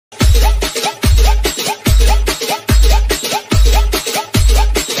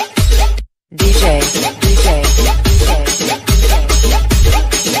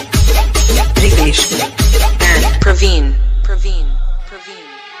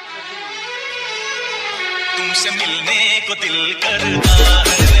तुमसे मिलने को दिल करता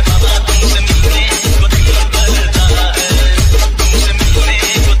है रे बाबा, तुमसे मिलने को दिल करता है, तुमसे मिलने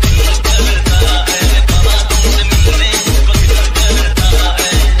को दिल करता है रे बाबा, तुमसे मिलने को दिल करता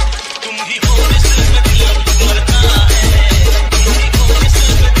है। तुम ही हो जिसका दिल करता है, तुम ही हो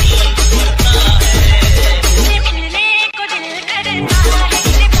जिसका दिल करता है, तुमसे मिलने को दिल करता है रे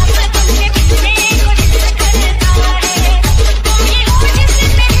बाबा, तुमसे मिलने को दिल करता है, तुम ही हो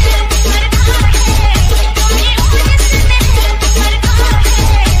जिसका दिल करता है, तुम ही हो जिसका दिल करता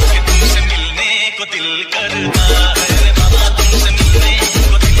है, तुमसे मिलने को दिल करता है रे बाबा, तुमसे मिलने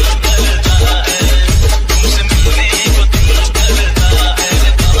को दिल करता है, तुमसे मिलने को दिल करता है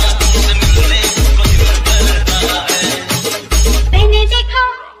रे बाबा, तुमसे मिलने को दिल करता है। मैंने देखा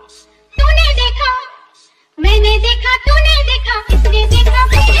तूने देखा, मैंने देखा तूने देखा, इसने देखा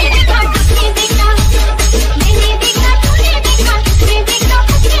मैंने देखा, उसने देखा, मैंने देखा तूने देखा, इसने देखा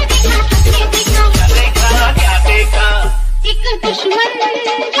उसने देखा, उसने देखा, क्या देखा? एक दुश्मन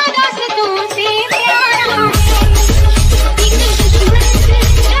जो दोस्तों से प्यारा है, एक दुश्मन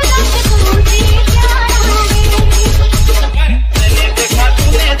जो दोस्तों से प्यारा है। मैंने देखा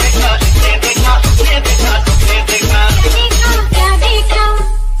तूने देखा, इसने देखा उसने देखा, सबने देखा। क्या देखा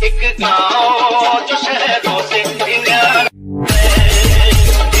एक गाँव जो शहरों से न्यारा है,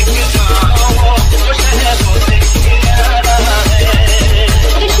 एक गाँव जो शहरों से न्यारा है।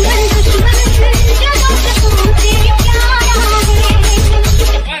 दुश्मन दुश्मन जो दोस्तों से प्यारा है।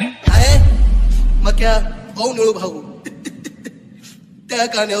 आहे मग क्या भाऊ निळू भाऊ त्या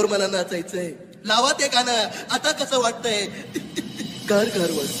गाण्यावर मला नाचायचंय. लावा ते गाणं. आता कसं वाटतंय? गार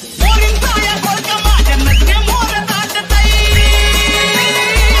गार वाटतंय.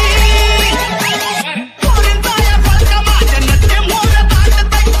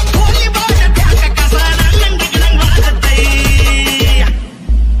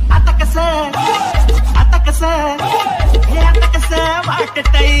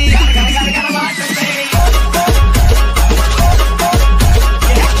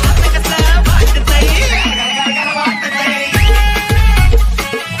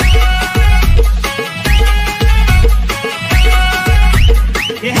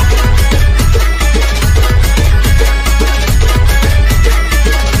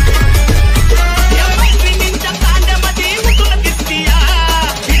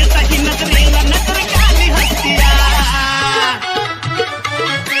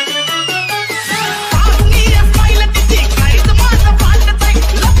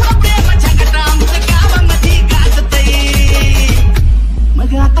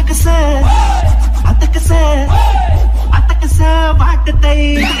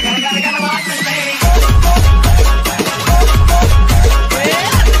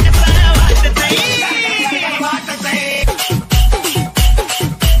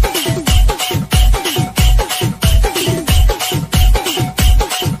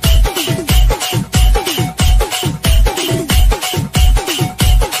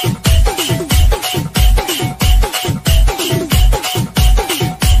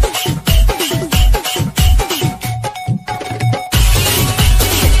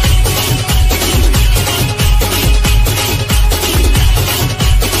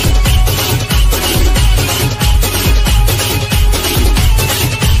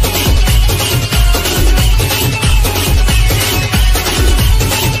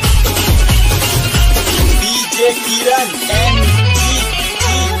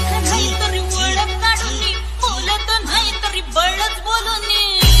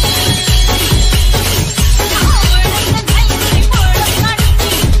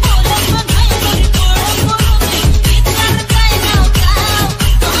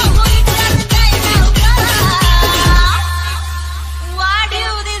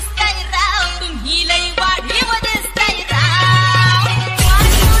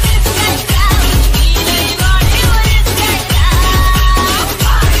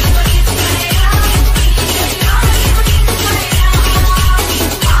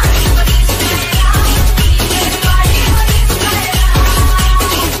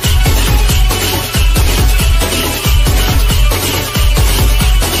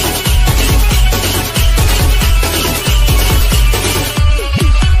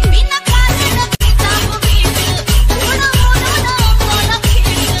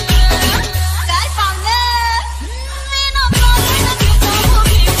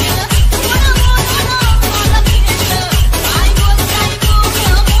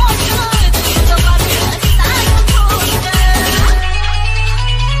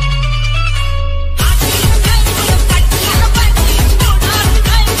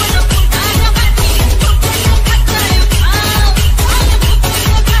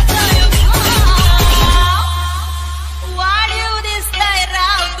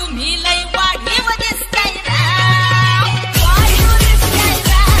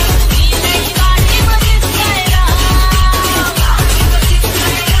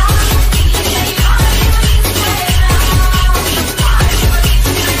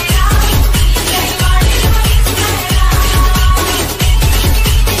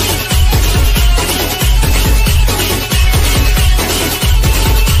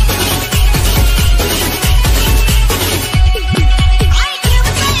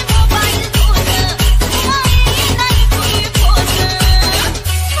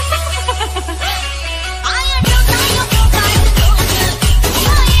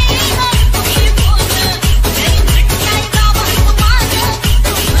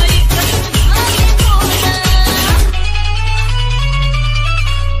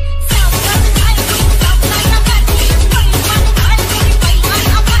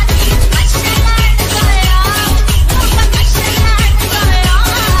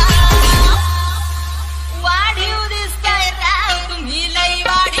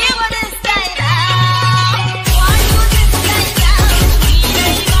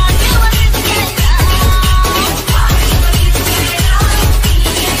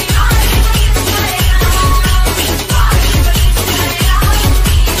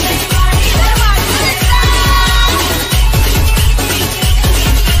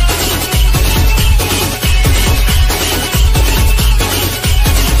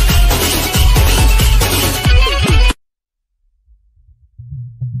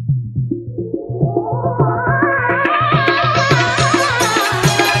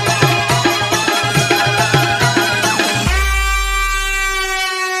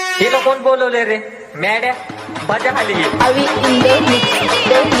 बोलवले रे मॅड्या बाजा खाली घे. अवी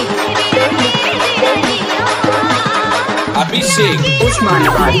अभिषेक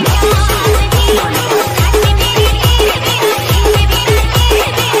उस्मानाबाद.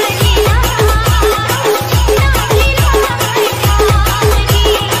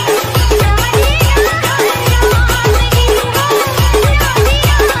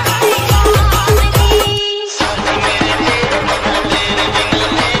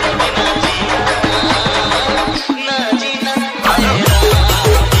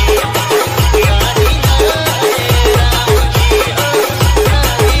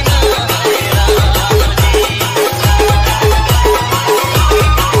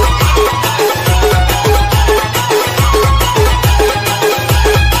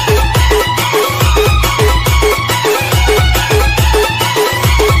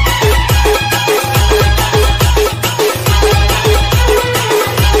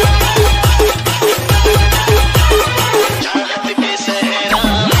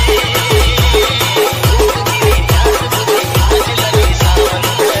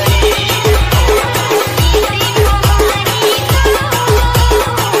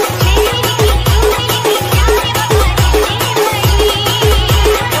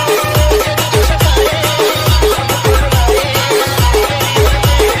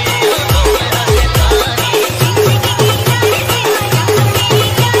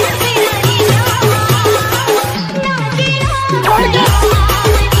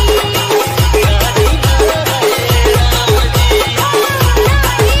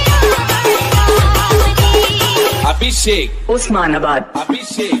 अभिषेक उस्मानाबाद.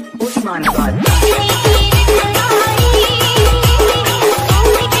 अभिषेक Osmanabad.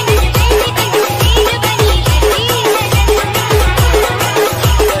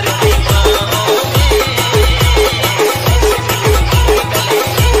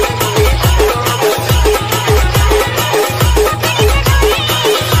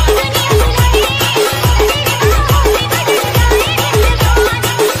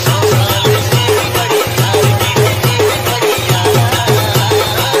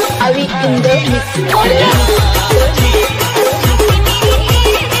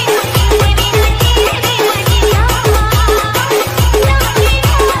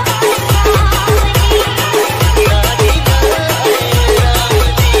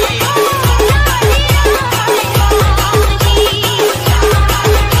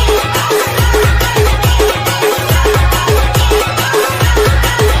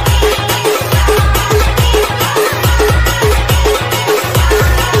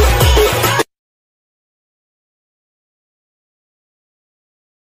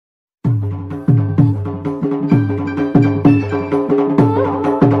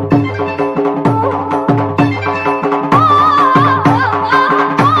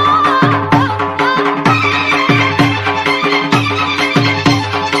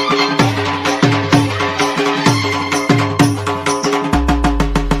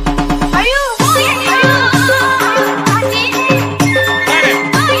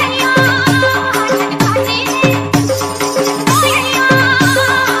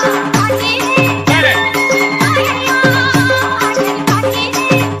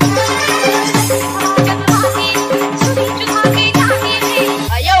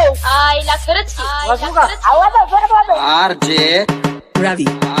 RJ Ravi.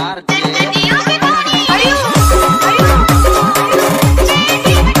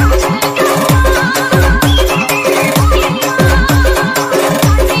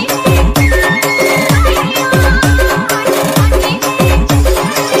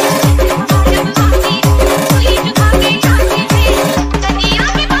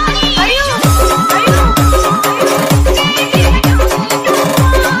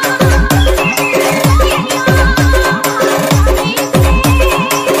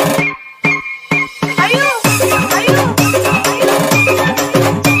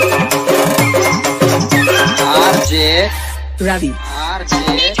 Ravi.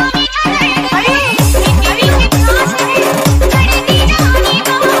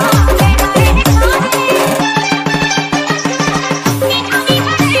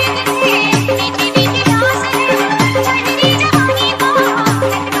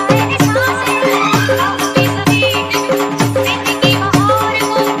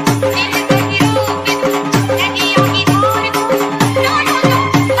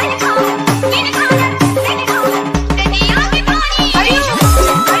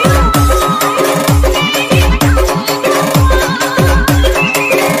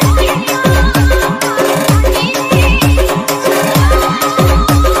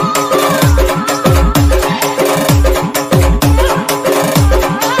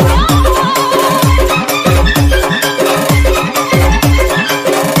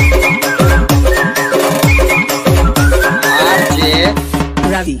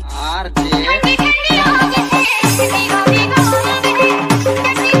 Ravi.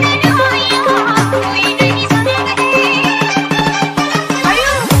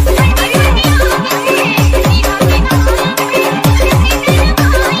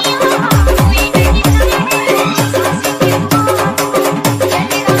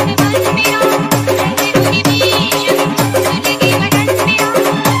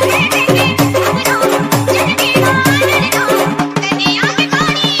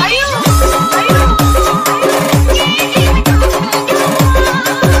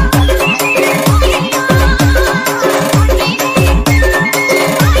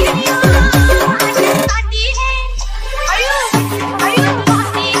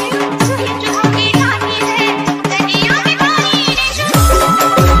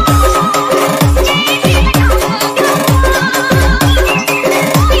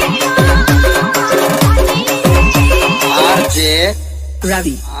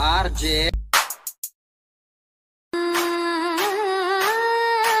 Ravi. RJ.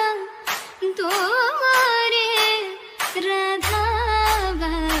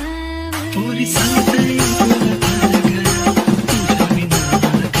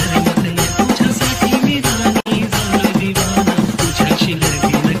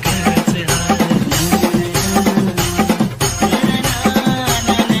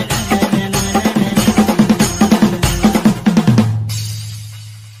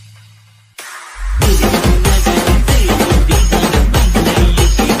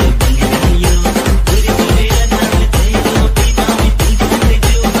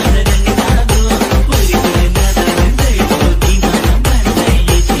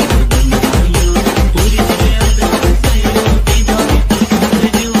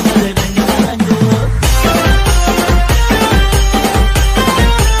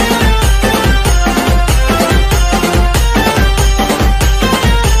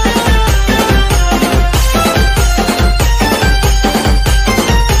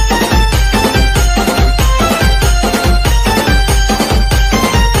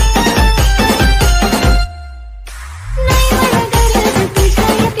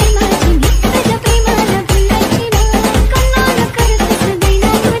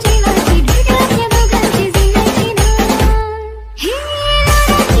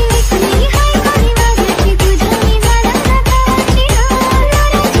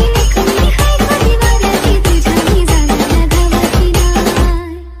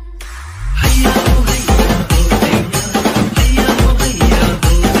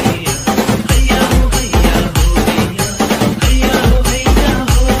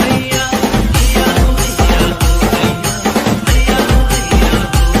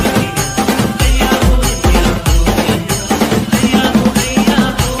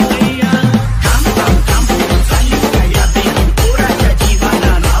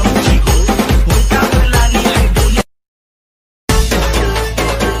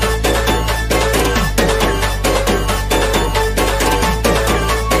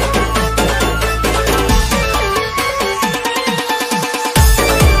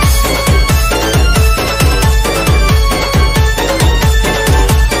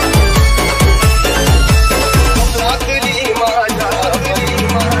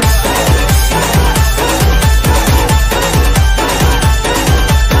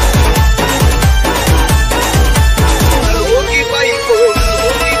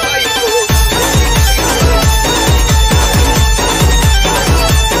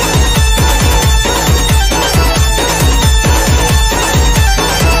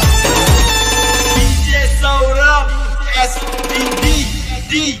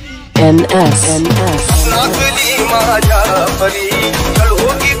 NS. लागली माझ्या परी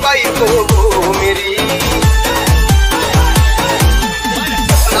होगी बायको मेरी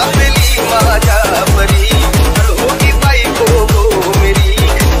लागली माझ्या परी होगी बायको मेरी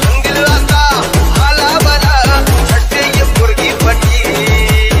दिल आता हाला बला छट्टे ये मुर्गी पटी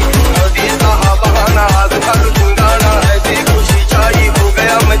देता बहाना घर गुंगाना है दी खुशी छाई हो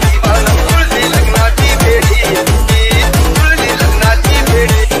गया मैं दीवाना तुलसी लगना की बेटी तुलसी लगना की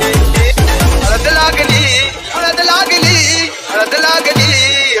बेटी हरद लागली हरद लागली हरद लागली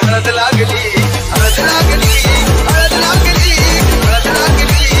हरद लागली हरद लागली हरद लागली हरद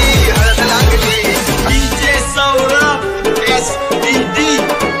लागली हरद लागली डीजे सौरभ SDD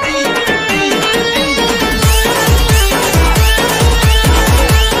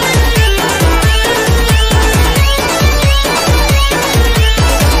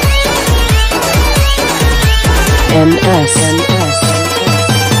NS.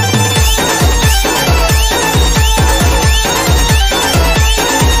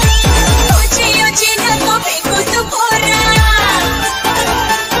 ऊंची ऊंची ढकों पे कुछ बोरा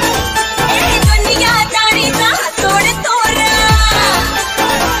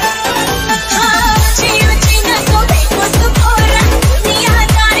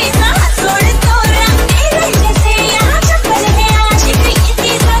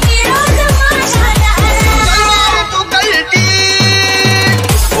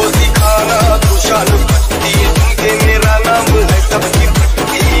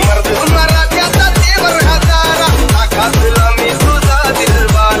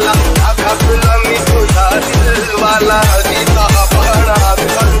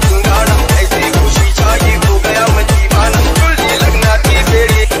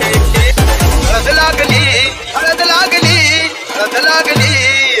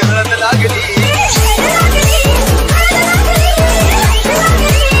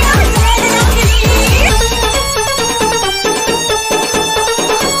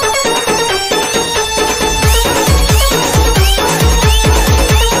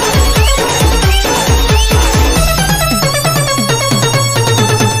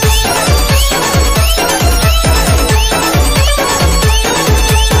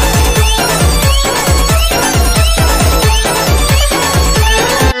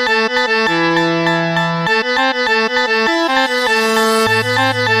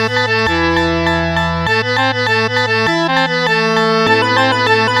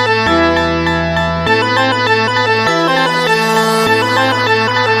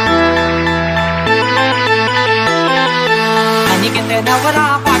नवरा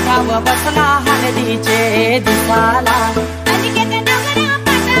पाठाव बसला हळदीचे दिसाला अनिकेत नवरा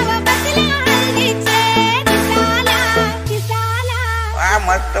पाठाव बसला हळदीचे दिसाला दिसाला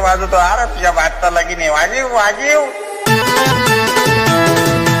मस्त वाजवतो अरे तुझ्या भातचा लगीन आहे वाजीव वाजीव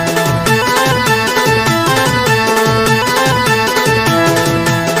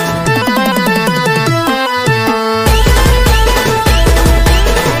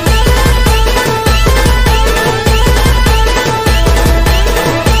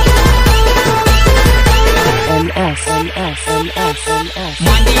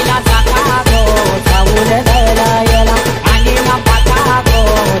मांडीला जाता गो जाऊन दळायला आणि ना पाता गो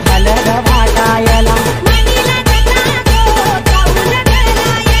झालं भाटायला मांडीला जाता गो जाऊन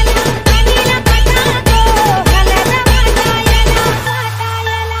दळायला आणि ना पाता गो झालं वाटायला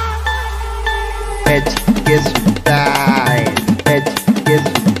वाटायला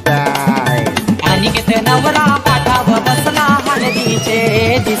आणि किती नवरा पाठाव बसला हळदीचे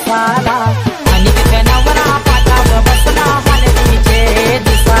दिसाला आणि किती नवरा पाठाव बसला हळदीचे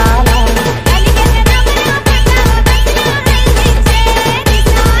दिसाला अनिकेत नवरा पाठाव बसला हळदीचे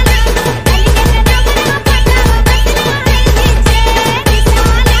दिसाला अनिकेत नवरा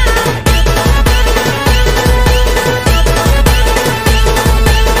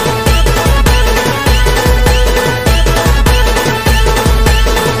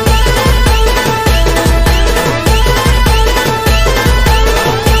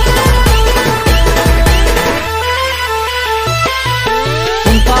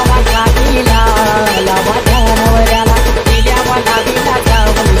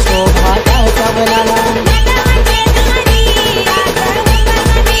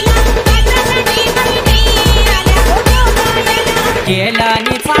पाठाव बसला हळदीचे दिसाला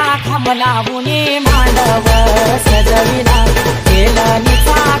केलनीचा खमलावुनी मांडव सजविला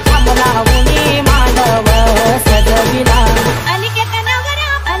केलनीचा खमलावुनी मांडव सजविला अनिकेत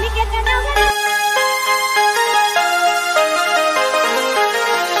नवरा अनिकेत नवरा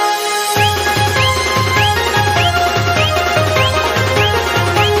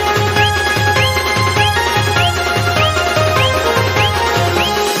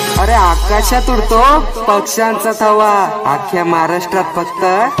अरे आकाशात उडतो पक्ष्यांचा थवा अख्ख्या महाराष्ट्रात फक्त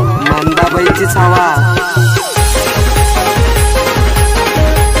मंदाबाईचीच हवा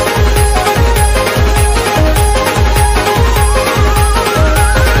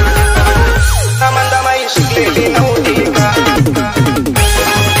मंदाबाई शिकलेली नव्हती का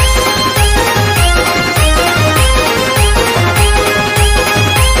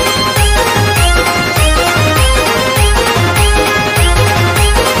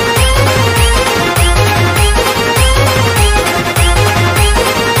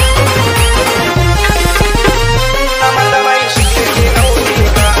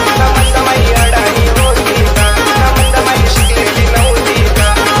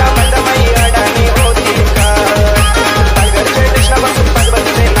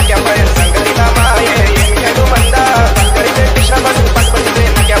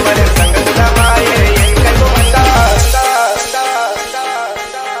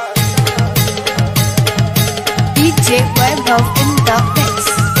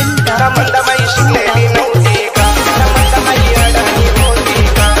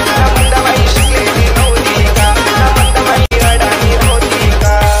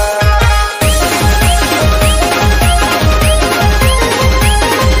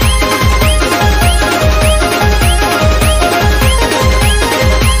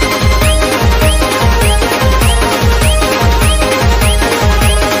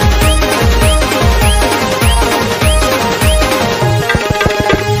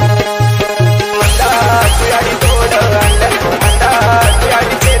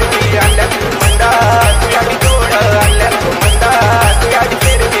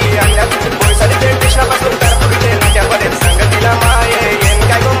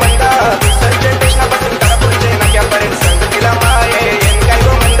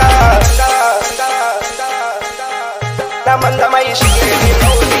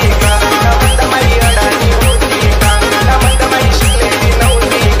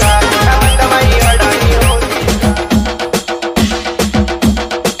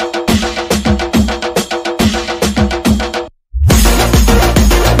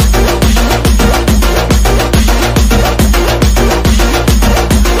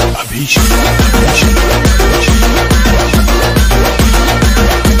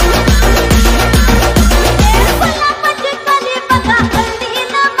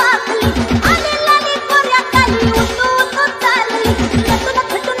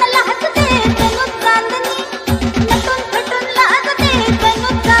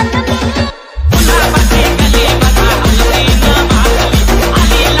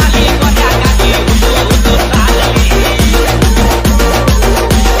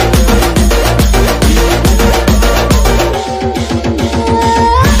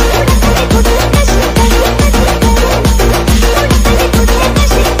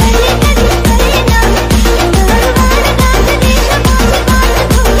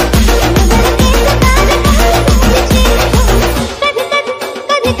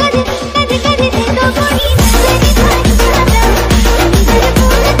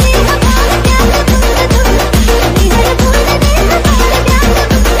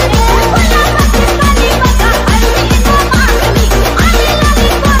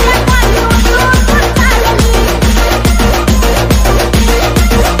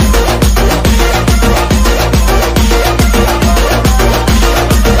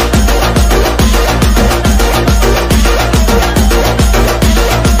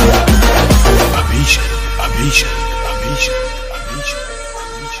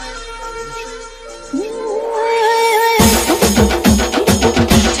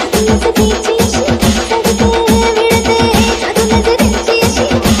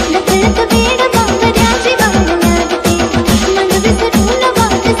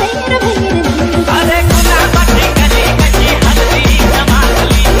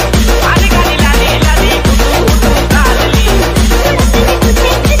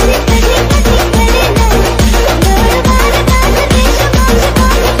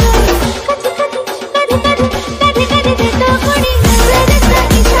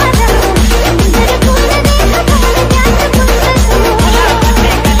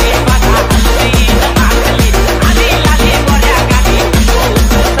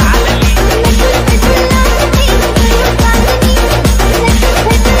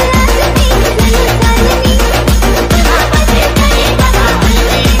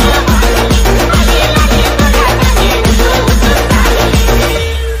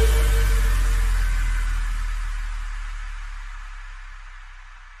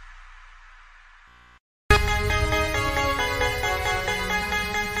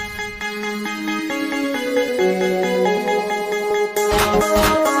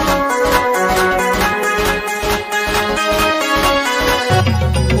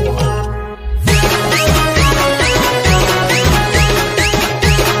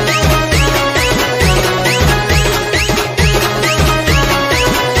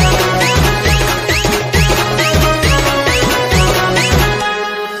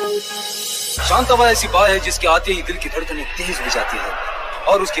शांताबाई ऐसी बात है जिसके आते ही दिल की धड़कनें तेज हो जाती है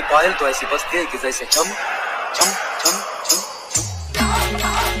और उसकी पायल तो ऐसी बजती है कि जैसे चम चम चम चम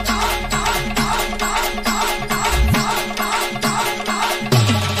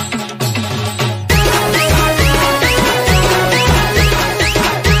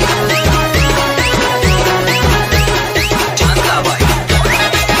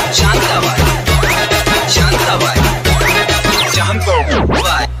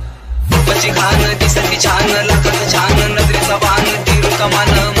छान दिसती छान लागत छान नजरेचा बाण तीर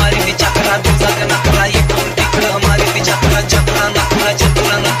कमान मारी ती चक्रा तुझा नकरा इकडून तिकडं मारी ती चक्रा चक्रा नकरा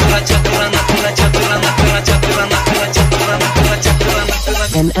चतुरा नकरा चतुरा नकरा चतुरा नकरा चतुरा नकरा चतुरा नकरा चतुरा नकरा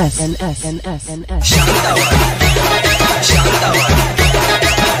NS शांताबाई शांताबाई शांताबाई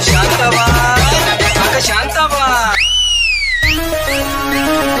अगं शांताबाई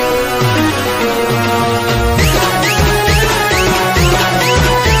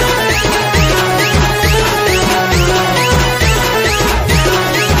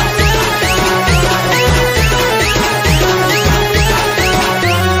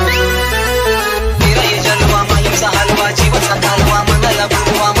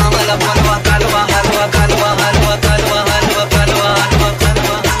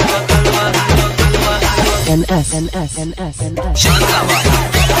NS शांताबाई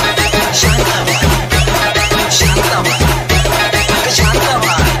शांताबाई शांताबाई अगं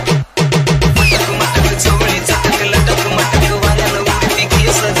शांताबाई मटक मटक चवळी चटक लटक मटक वाऱ्याला उडती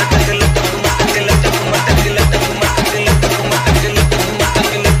केस झटक लटक मटक लटक मटक लटक मटक लटक मटक लटक मटक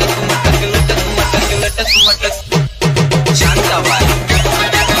लटक मटक लटक मटक लटक मटक शांताबाई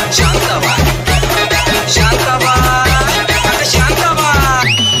शांताबाई शांताबाई अगं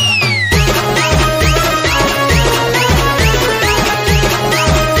शांताबाई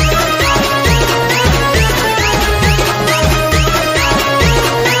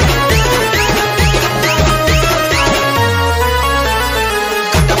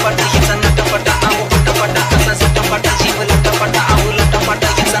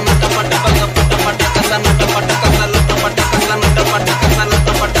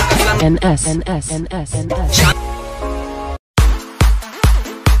NS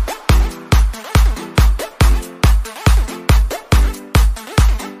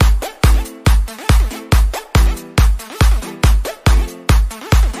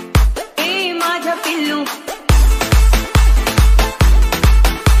ए माझा पिल्लू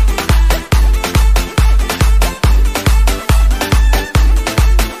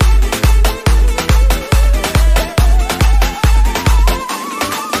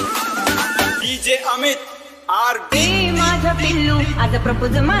डीजे अमित आर ए माझा पिल्लू आज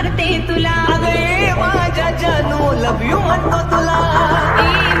प्रपोज मारते तुला अगे माझ्या जानू लव यू म्हणतो तुला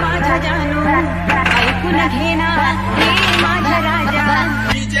ए माझा जानू ऐकून घेना ए माझा राजा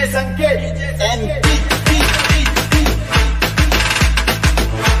डीजे संकेत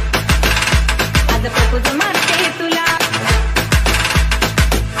आज प्रपोज मारते तुला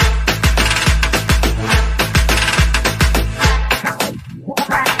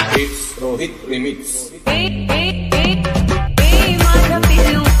रोहित रिमिक्स ए ए ए ए माझा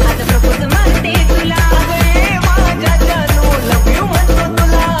पिल्लू आज प्रपोज मारते तुला अगे माझ्या जानू लव यू म्हणतो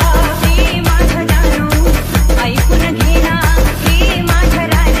तुला ए माझा जानू ऐकून घेना ए माझा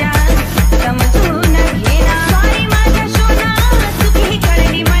राजा समजून घेना सॉरी माझा सोना चुकी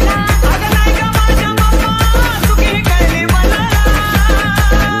कळली मला अगं नाही का माझ्या बाप्पा चुकी कळली मला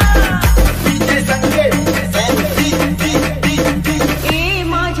डीजे संकेत ए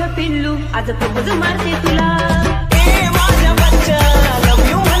माझा पिल्लू आज प्रपोज मारते तुला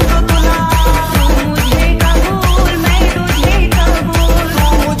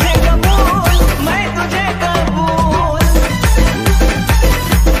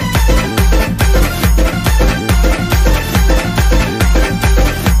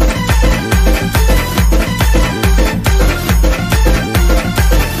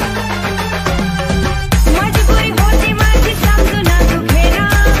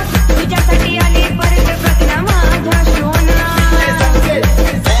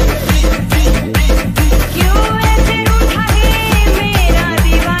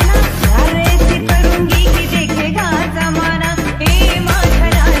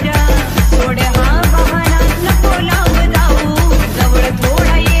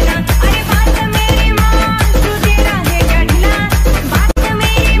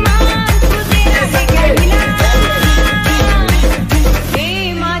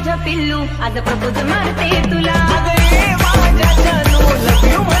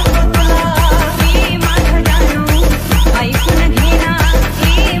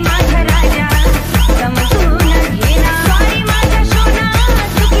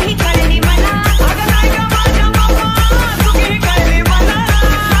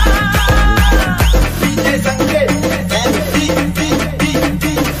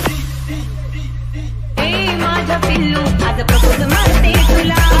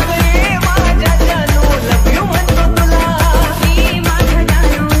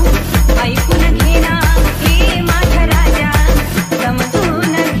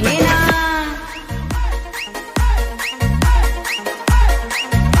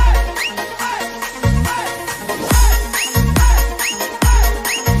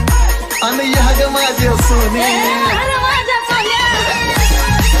आणि या ग माझे सोने माझा सोन्या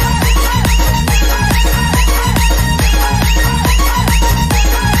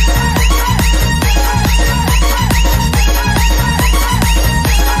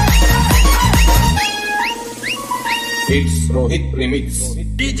It's Rohit Remix.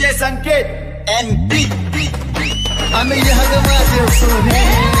 DJ Sanket NB आणि या ग माझे सोने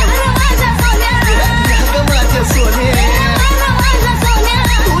माझा सोन्या या ग माझे सोने माझा सोन्या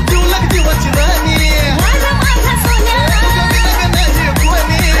तू तू लगती वचरानी माझा सोन्या तुझ्या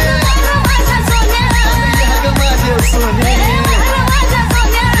बिना ग नाही कोणी माझा सोन्या या ग माझे सोने माझा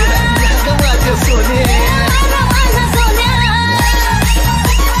सोन्या या ग माझे सोने माझा सोन्या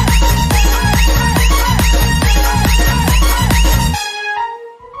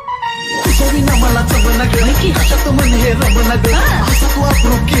विना मला जमना ग कशात मन हे रमना ग असं तू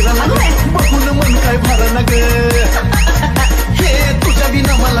आपण केला ना बघून मन काय भरणा ग हे तुझ्या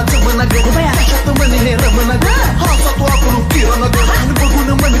विना मला जमना ग कशात मन हे रमना ग असं तू आपण केला ना ग बघून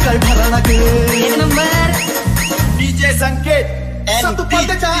मन काय भरणा ग एक नंबर डीजे संकेत तू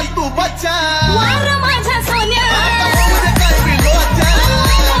पडच्या तू बच्चा वार माझा सोन्या मुझे काय बिलोच्या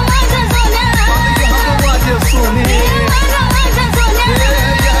माझा सोन्या माझे सोने माझा सोन्या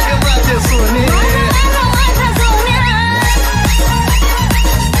माझे सोने माझा सोन्या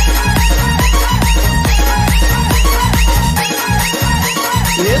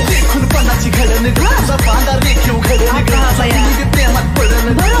हे देखून पणाची घडण ग तुझा बांधा रेखीव घडण ग मी प्रेमात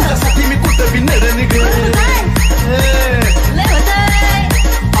पडण तुझ्यासाठी मी कुठं बी नडण ग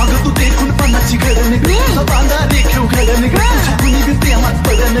अगं तू देखून पणाची घडण ग तुझा बांधा रेखीव घडण ग तुझ्या कुणी बी प्रेमात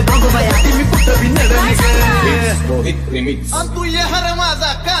पडण ग मी कुठं बी नडण ग Rohit Remix. आणि तू ये हर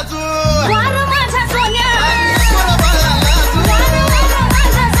माझा काजू वार माझा सोन्या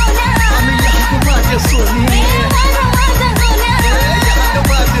माझा सोन्या आणि या माझे सोने माझा सोन्या या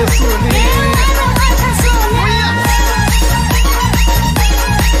माझे सोने माझा सोन्या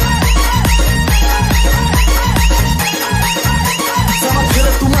जरा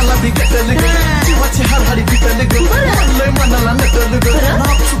खरं तुम्हाला बी गटल ग जीवाची हारहाडी पिटल ग लय मनाला नटल ग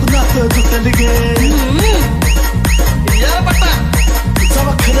नापसुक नातं जुटल ग या बटा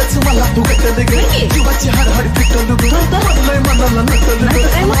जरा खरंच मला तू गटल ग जीवाची हारहाडी पिटल ग लय मनाला नटल ग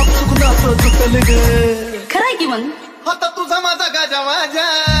नापसुक नातं जुटल ग खरंय की मग आता तुझा माझा गाजा वाजा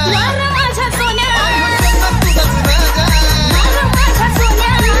वार माझा सोन्या तुझाच राजा माझा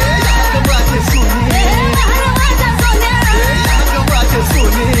सोन्या माझे सोने माझा सोन्या माझे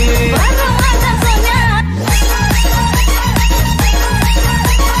सोने माझा सोन्या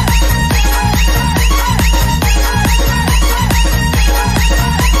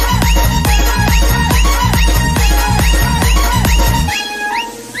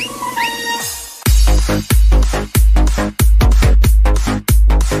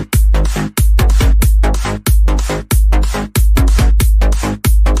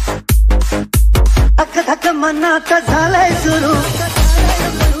मनात झालाय सुरू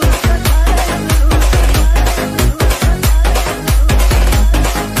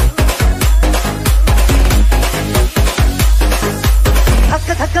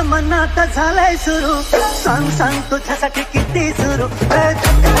धक मनात झालाय सुरू सांग सांग तुझ्यासाठी किती सुरू धक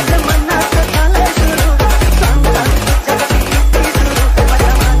मनात झालाय सुरू सांग सांग तुझ्यासाठी किती सुरू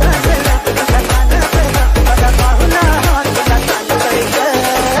माझ्या मनात पाहुणा तुला सांगतोय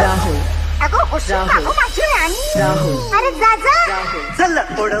राहुल राहुल अरे जाजा चल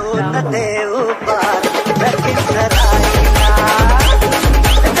उडवून देऊ पार लगीच राहिला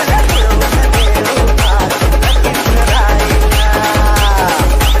चल उडवून देऊ पार लगीच राहिला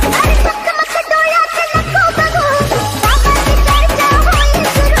अरे फक्त मस्त डोळ्यात नको बघू बाबाची चर्चा होईल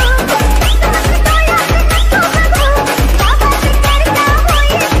सुरू फक्त मस्त डोळ्यात नको बघू बाबाची चर्चा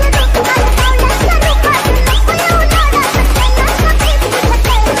होईल सुरू मला पावलाच्या रूपात नको येऊ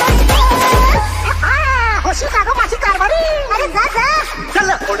होशी का गं माझी कारभारी अरे जाजा चल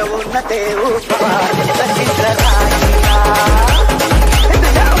उडवून देऊ पार लगीच राहिला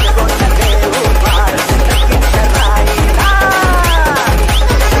चल उडवून देऊ पार लगीच राहिला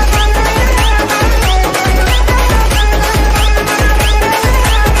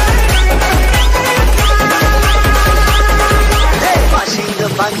पाशिंग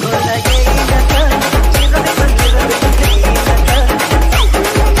बांधून येईल चिरड चिरड येईल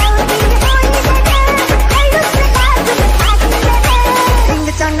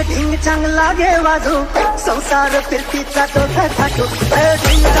ढिंग चांग लागे वाजू संसार फिरतीचा तो थाटू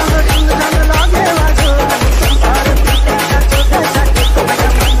ढिंग चांग लागे वाजू संसार फिरतीचा तो थाटू माझ्या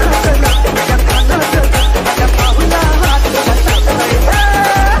मनात माझ्या कानात माझ्या पाहुणा हात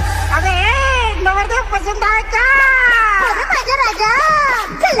अरे नवरदेव पसंत आहे का माझा राजा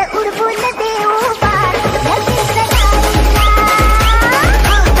चल उडवून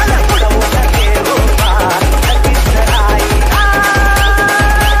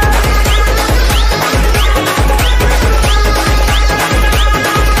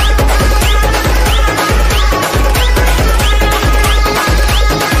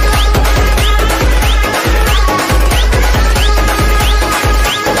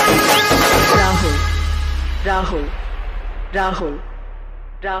Rahul.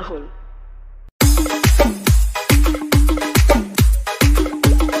 Rahul.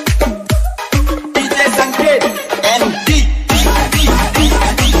 DJ Sanket MD.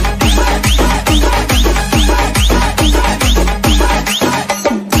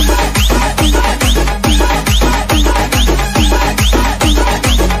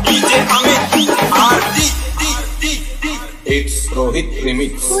 It's Rohit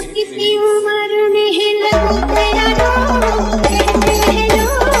Remix. किसी उम्र में लग तेरा नाम कहते हैं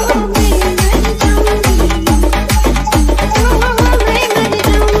लोग मैं मर जाऊंगी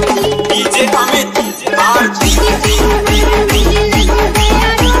DJ Amit RD. किसी उम्र में लग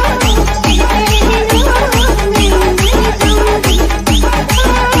तेरा नाम कहते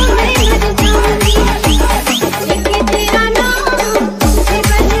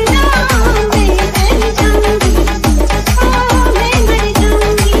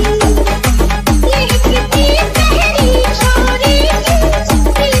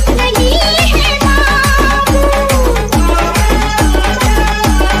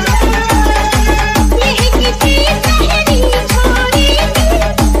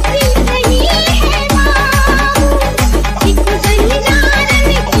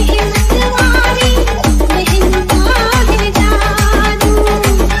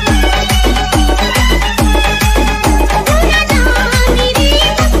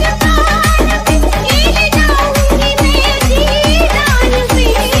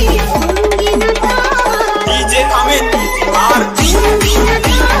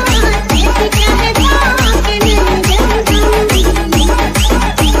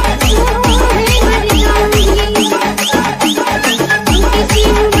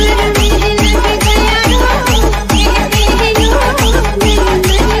हैं लोग मैं मर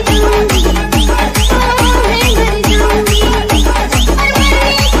जाऊंगी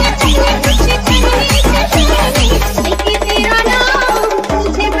लेके तेरा नाम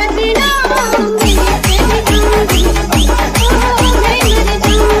तुझे बदनाम मैं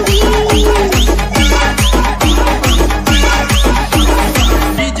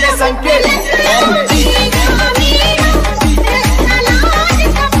कर जाऊंगी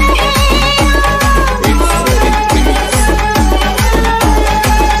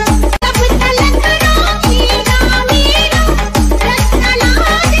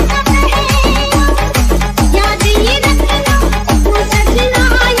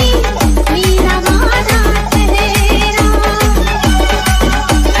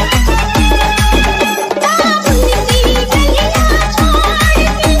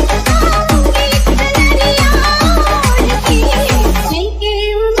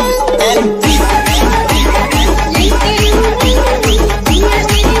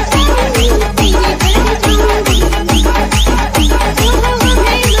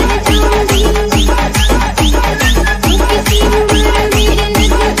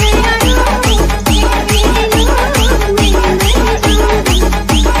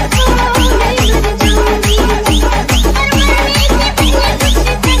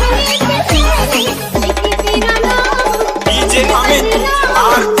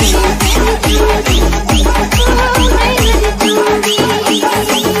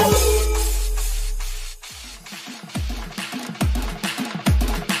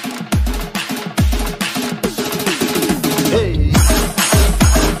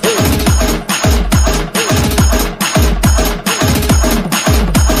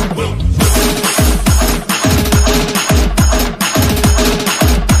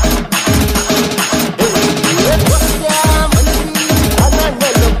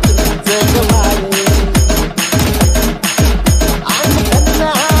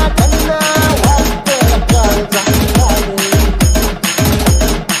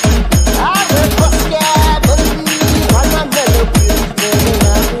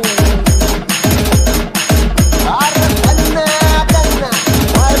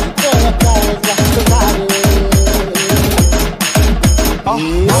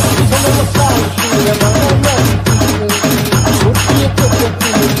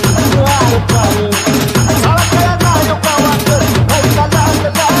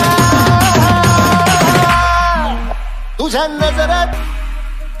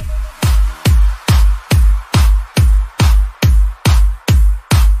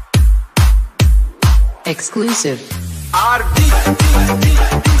Exclusive.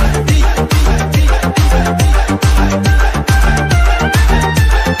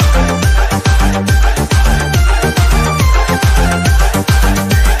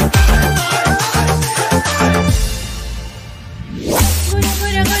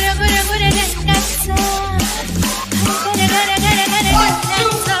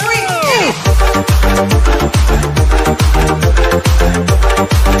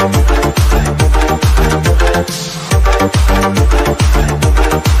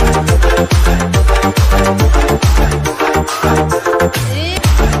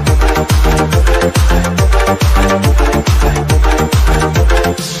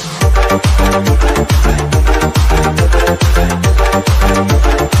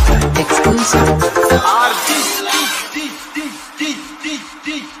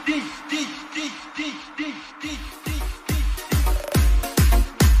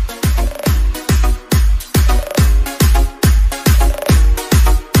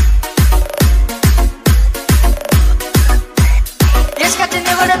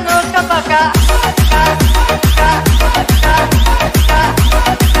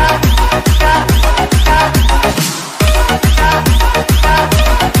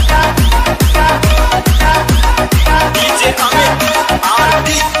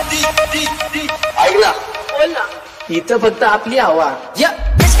 इथं फक्त आपली हवा.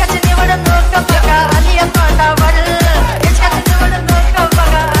 इश्काची निवडणूक बघा आली या तोंडावर, इश्काची निवडणूक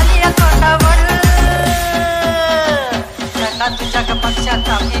बघा आली या तोंडावर. झेंडा तुझ्या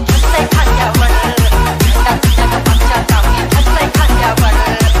पक्षाचा मी घेतलंय खांद्यावर, झेंडा तुझ्या पक्षाचा मी घेतलंय खांद्यावर,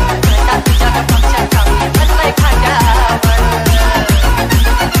 झेंडा तुझ्या पक्षाचा मी घेतलंय खांद्यावर.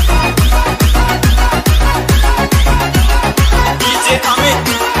 डीजे अमित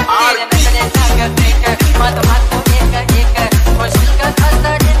मत मागतो एक एक होशील का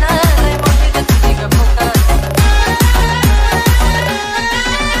खासदारीनं लय मोठी ग तुझी ग भूक.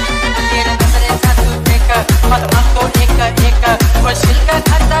 तेरे नजरेचा तू एक मत मागतो एक एक होशील का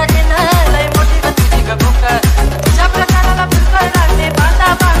खासदारीनं लय मोठी ग तुझी ग भूक. तुझ्या प्रचाराला फिरतोय लागले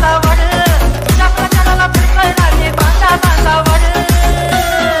बांधा बांधावर, तुझ्या प्रचाराला फिरतोय लागले बांधा बांधावर.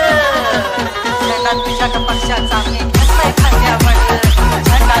 झेंडा तुझ्या पक्षाचा मी घेतलाय खांद्यावर,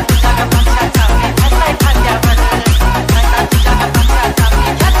 झेंडा तुझ्या पक्षाचा मी घेतलाय खांद्यावर, झेंडा तुझ्या पक्षाचा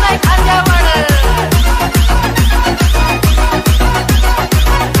मी घेतलाय खांद्यावर.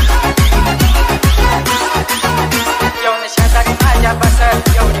 येऊन शेजारी माझ्या बस,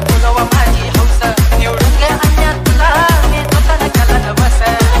 एवढी फुलं व माझी हौस, निवडून घे अन्या तुला मी दुकान केलं बस.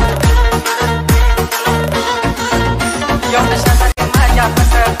 येऊन शेजारी माझ्या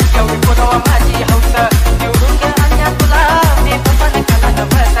बस, एवढी फुलं व माझी हौस, निवडून घे अन्या तुला मी दुकान केलं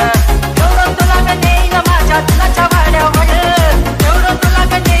बस. एवढं तुला ग नेईन माझ्या दिलाच्या वाड्यावर, एवढं तुला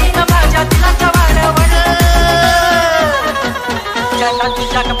ग नेईन माझ्या दिलाच्या वाड्यावर. झेंडा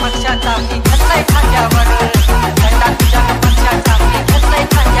तुझ्या पक्षाचा मी घेतलाय खांद्यावर, झेंडा तुझ्या पक्षाचा मी घेतलाय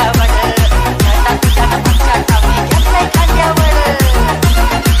खांद्यावर, झेंडा तुझ्या पक्षाचा मी घेतलाय खांद्यावर.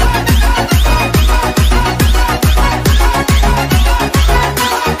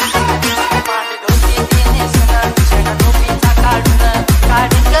 माझी धोती तिने सुन, शेणा टोपीचा काढून,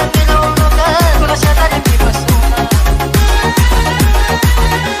 काढीन ग मिरवणूक तुला शेजारी मी बसून.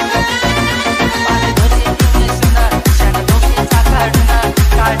 माझी धोती तिने सुन, शेणा टोपीचा काढून,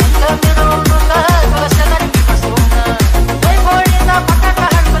 काढीन ग मिरवणूक तुला शेजारी मी बसून. लय भोळीचा फटाका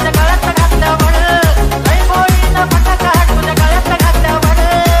हात तुझ्या गळ्यात घातल्यावर, लय भोळीचा फटाका हात तुझ्या गळ्यात घातल्यावर.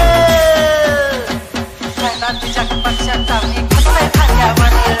 झेंडा तुझ्या पक्षाचा मी घेतलाय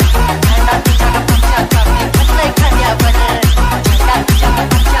खांद्यावर, झेंडा तुझ्या पक्षाचा मी घेतलाय खांद्यावर, झेंडा तुझ्या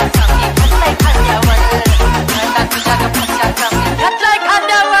पक्षाचा मी घेतलाय खांद्यावर, झेंडा तुझ्या पक्षाचा मी घेतलाय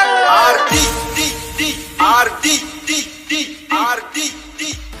खांद्यावर. आरती डी डी आरती डी डी आरती डी.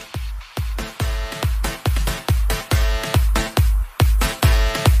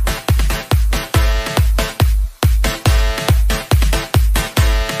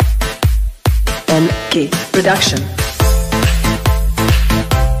 MK Production.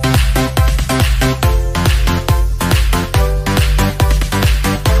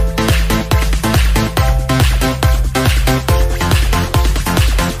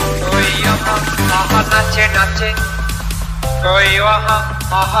 कोई वहाँ नाचे नाचे, कोई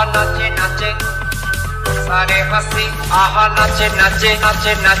वहाँ नाचे नाचे, सारे हंसी आहा नाचे नाचे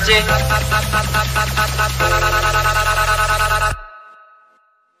नाचे नाचे.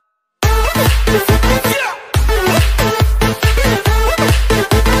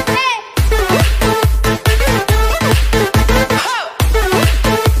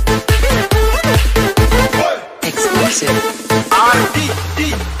 Exclusive. आरती डी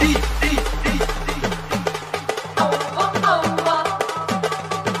डी डी.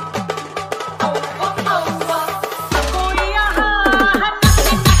 कोई यहाँ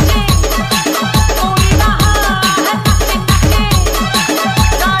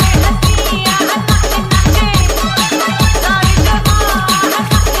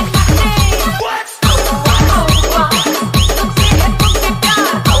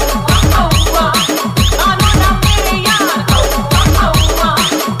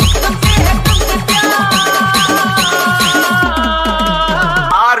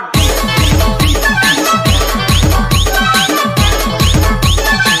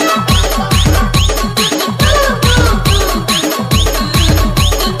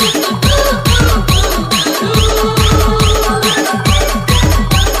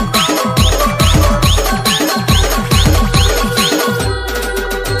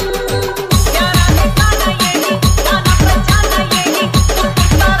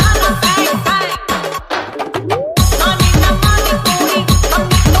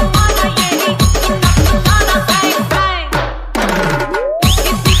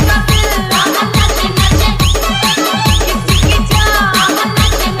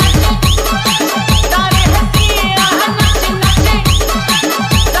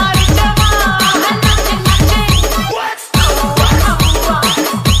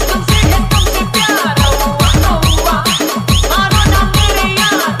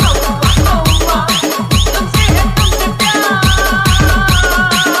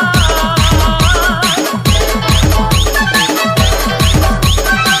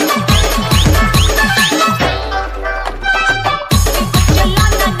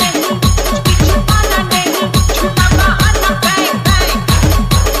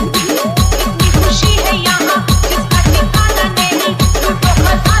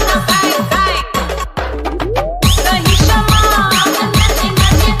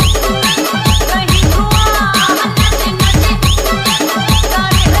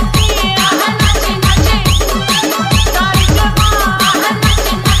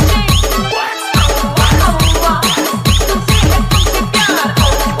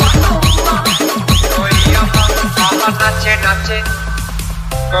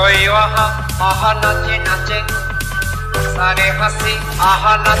वहाँ आहा नाचे नाचे सारे हंसी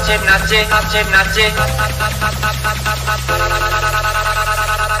आहा नाचे नाचे नाचे नाचे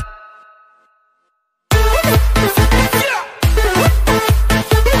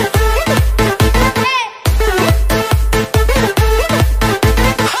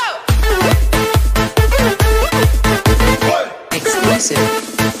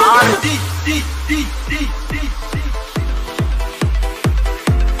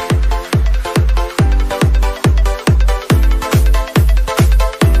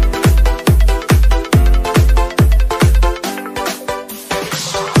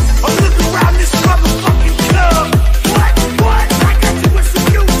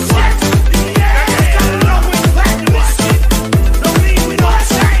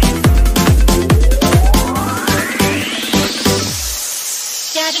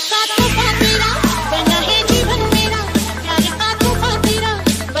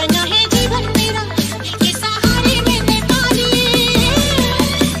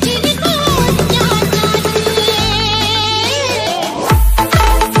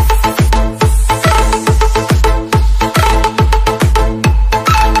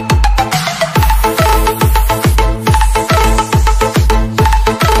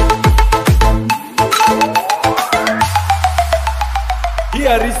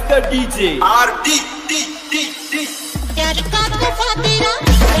Here is the DJ. प्यार का तोहफा तेरा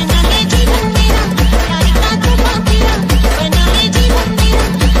बना है जीवन मेरा प्यार का तोहफा तेरा बना है जीवन मेरा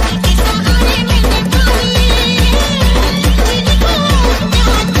के सहारे मैंने पा लिए जिनको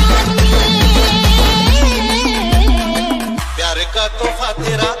प्यार प्यार का तोहफा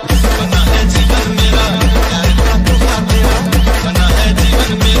तेरा बना है जीवन मेरा प्यार का तोहफा तेरा बना है जीवन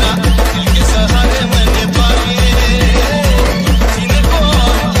मेरा दिल के सहारे मैंने पा लिए जिनको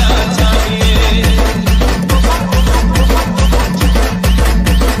क्या चाहिए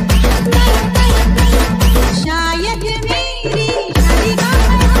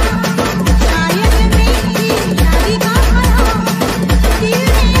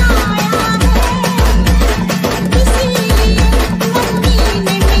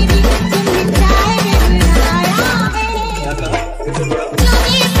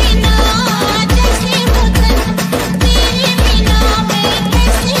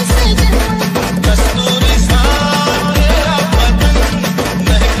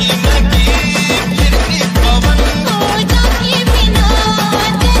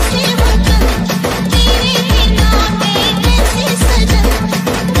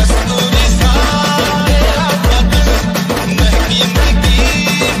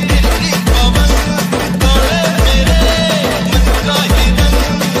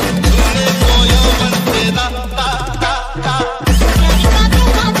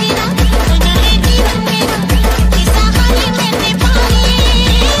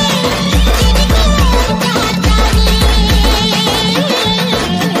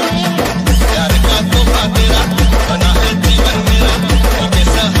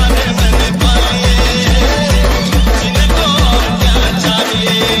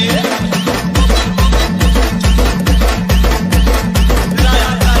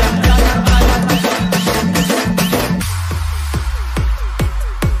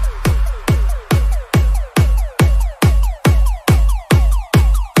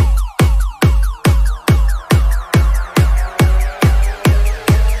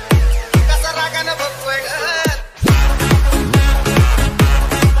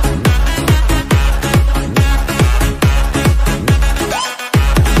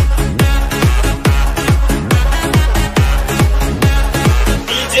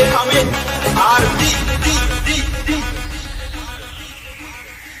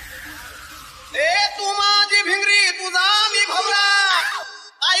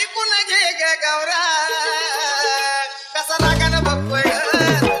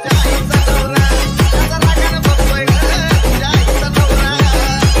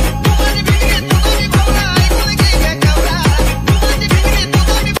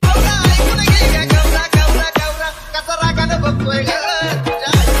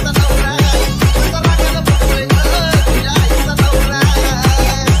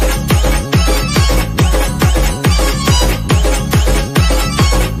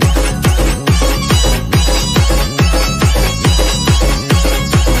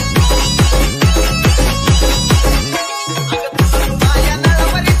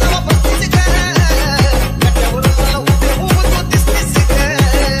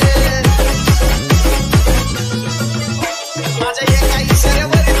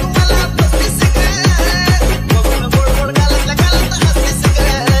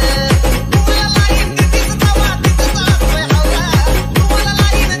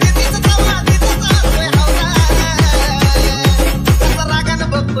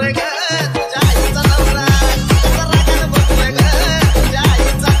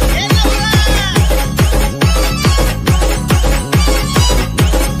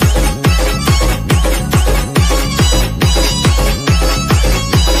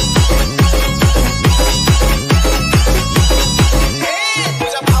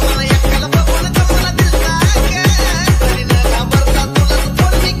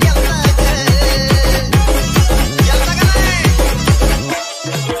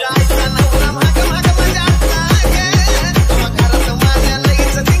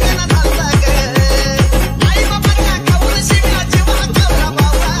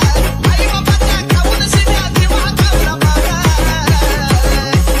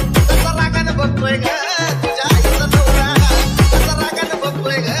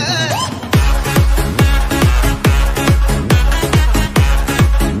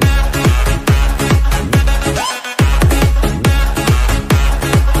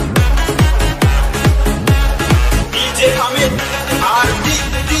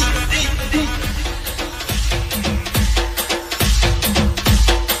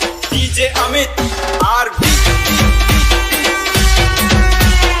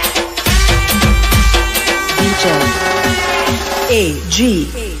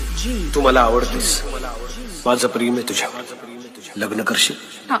तू मला आवडतेस, माझं प्रेम आहे तुझ्यावर. लग्न करशील?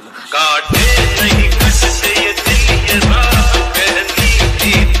 काटे नहीं कसते ये दिल ये बात कहनी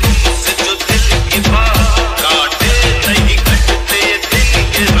थी तुमसे जो दिल की बात. काटे नहीं कटते ये दिल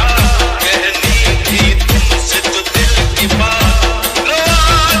ये बात कहनी थी तुमसे जो दिल की बात.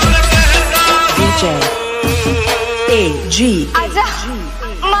 रोज मैं कहता हूँ आजा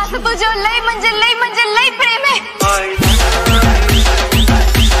माझं तुझ्यावर लय म्हणजे लय प्रेम आहे.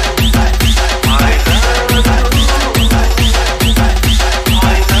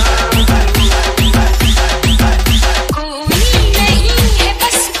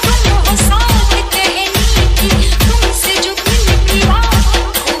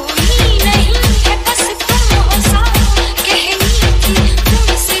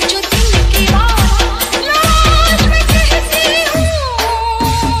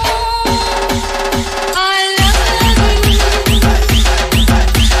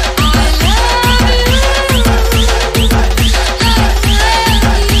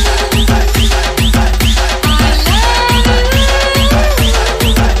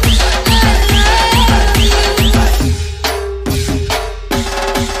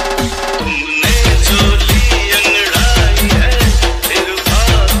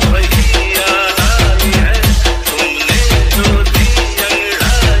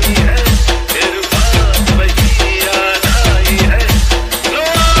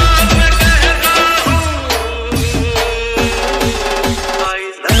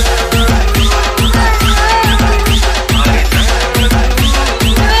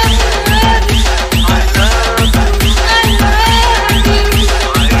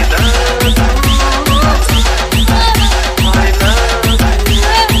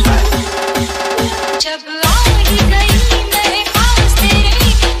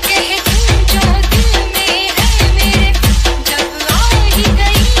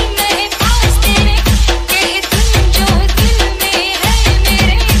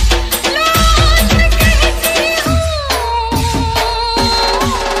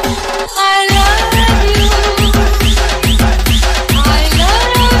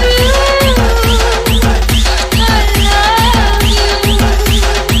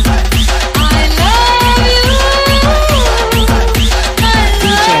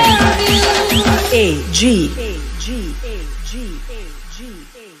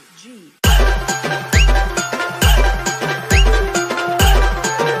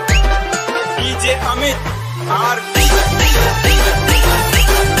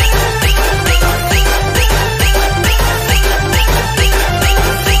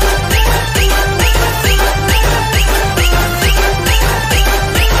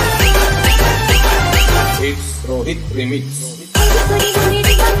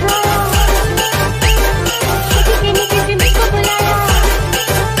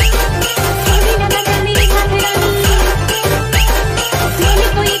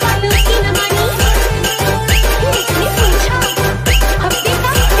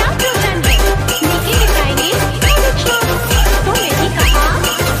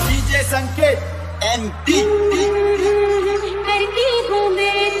 करती हूँ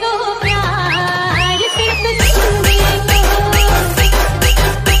मैं तो प्यार सिर्फ तुझसे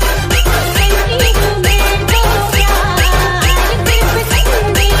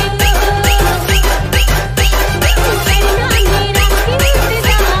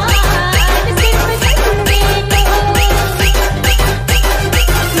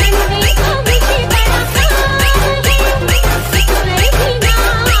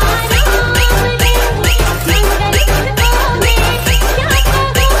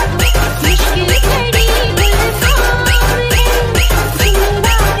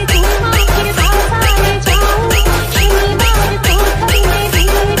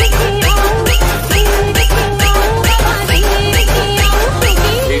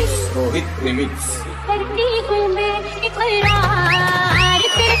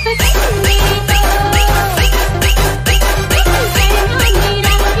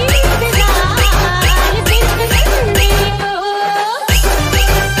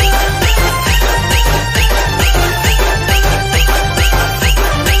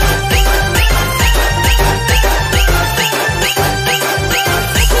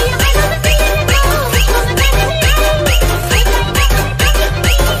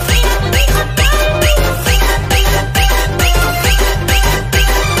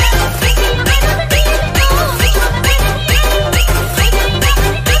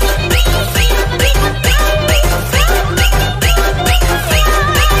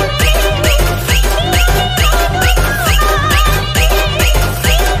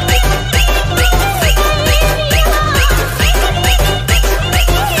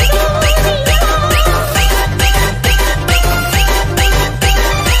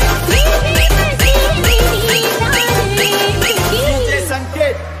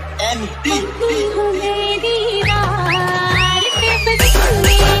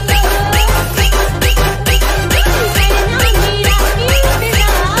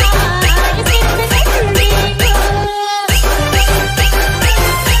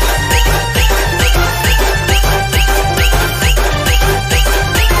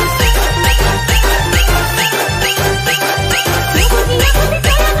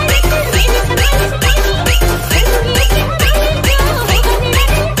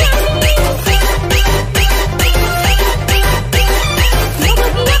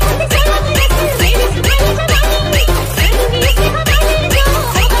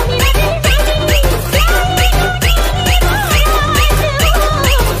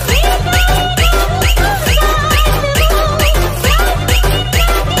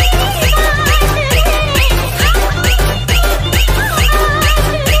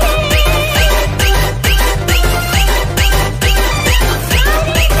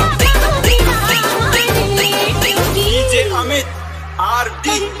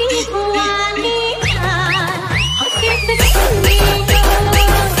आली हो आली